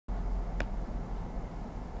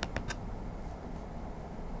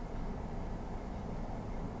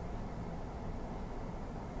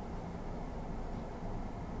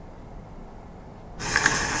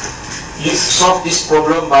you solve this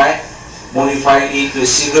problem by modifying it to a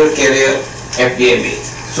single carrier FDMA.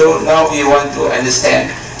 So now we want to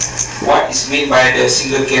understand what is meant by the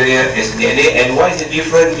single carrier FDMA and what is the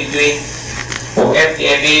difference between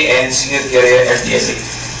FDMA and single carrier FDMA.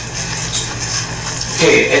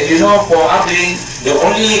 Okay, as you know, for uplink, the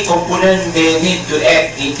only component they need to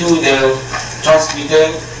add into the transmitter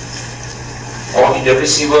or in the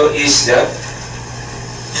receiver is the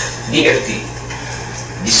DFT,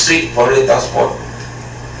 discrete Fourier transport.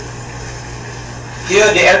 Here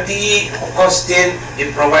the LTE, of course, still they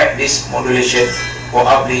provide this modulation for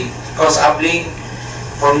uplink, because uplink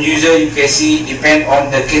from user you can see depend on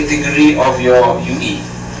the category of your UE.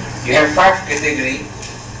 You have 5 category,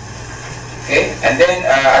 okay, and then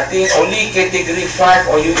I think only category 5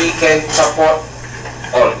 or UE can support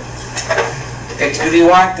all. Category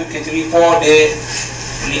 1 to category 4 they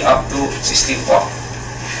only up to 64.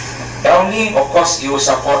 Downlink, of course, you will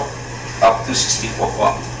support up to 64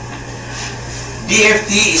 watt.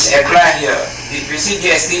 DFT is applied here. The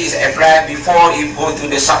PCGST is applied before you go to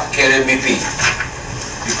the sub-carrier mapping,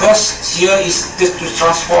 because here is just to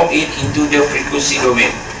transform it into the frequency domain.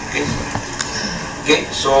 Okay,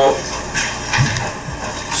 so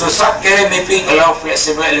sub-carrier mapping allows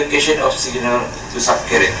flexible allocation of signal to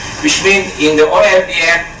sub-carrier, which means in the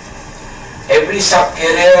OFDM, every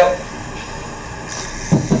sub-carrier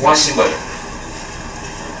one symbol.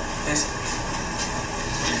 Yes.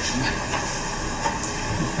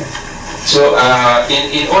 So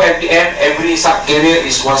in OFDM, every sub-carrier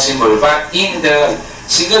is one symbol, but in the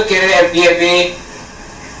single carrier FDMA,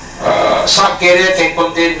 sub-carrier can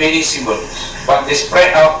contain many symbols, but they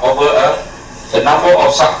spread out over a number of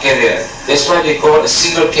sub-carrier. That's why they call a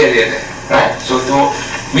single carrier, right? So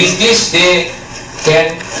with this, they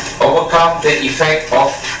can overcome the effect of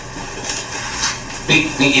big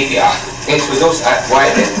APR. Okay, so those are why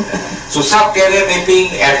then. So sub-carrier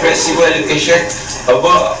mapping and flexible allocation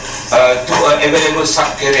above to an available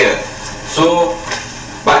sub-carrier. So,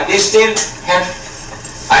 but they still have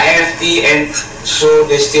IFT, and so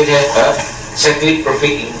they still have a cyclic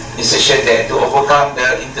perfect insertion there to overcome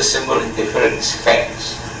the intersymbol interference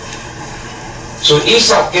effects. So each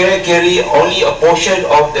sub-carrier carry only a portion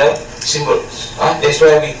of the symbols. That's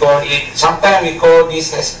why we call it, sometimes we call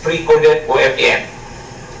this as pre-coded OFDM.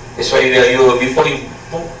 That's why before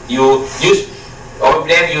you use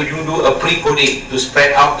OFDM, you do a pre-coding to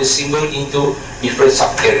spread out the symbol into different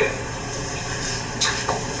sub-carrier.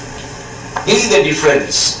 This is the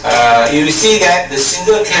difference. You will see that the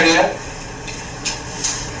single carrier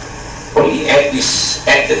only at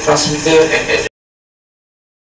the transmitter and at